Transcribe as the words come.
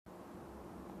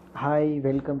Hi,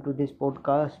 welcome to this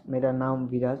podcast. मेरा नाम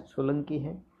विराज सोलंकी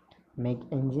है। मैं एक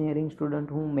इंजीनियरिंग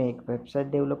स्टूडेंट हूँ। मैं एक वेबसाइट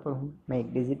डेवलपर हूँ। मैं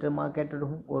एक डिजिटल मार्केटर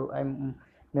हूँ और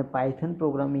मैं पाइथन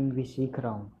प्रोग्रामिंग भी सीख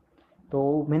रहा हूँ।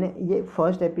 तो मैंने ये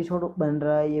फर्स्ट एपिसोड बन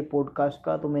रहा है ये पॉडकास्ट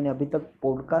का। तो मैंने अभी तक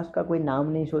पॉडकास्ट का कोई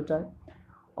नाम नहीं सोचा है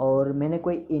और मैंने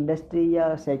कोई इंडस्ट्री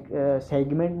या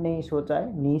सेगमेंट नहीं सोचा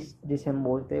है, नीश जिसे हम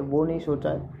बोलते हैं वो नहीं सोचा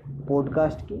है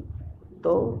पॉडकास्ट की।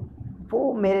 तो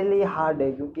वो मेरे लिए हार्ड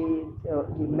है क्योंकि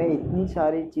मैं इतनी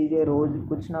सारी चीज़ें रोज़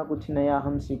कुछ ना कुछ नया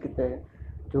हम सीखते हैं,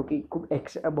 जो कि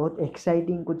बहुत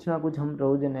एक्साइटिंग कुछ ना कुछ हम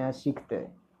रोज़ नया सीखते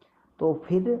हैं। तो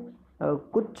फिर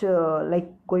कुछ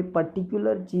लाइक कोई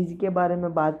पर्टिकुलर चीज़ के बारे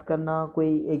में बात करना,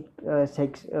 कोई एक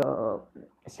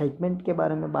सेगमेंट के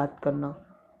बारे में बात करना,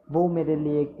 वो मेरे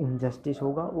लिए एक इनजस्टिस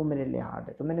होगा, वो मेरे लिए हार्ड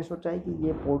है। तो मैंने सोचा है कि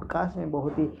ये पॉडकास्ट मैं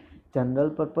बहुत ही जनरल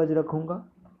पर्पज़ रखूँगा,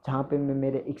 जहाँ पे मैं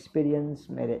मेरे एक्सपीरियंस,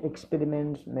 मेरे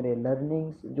एक्सपेरिमेंट्स, मेरे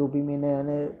लर्निंग्स, जो भी मैं नया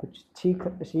नया कुछ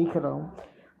सीख रहा हूँ,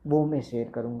 वो मैं शेयर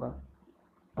करूँगा।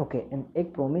 ओके, एंड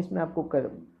एक प्रॉमिस मैं आपको कर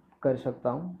कर सकता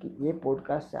हूँ कि ये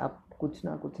पॉडकास्ट से आप कुछ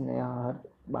ना कुछ नया हर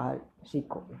बार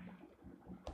सीखोगे।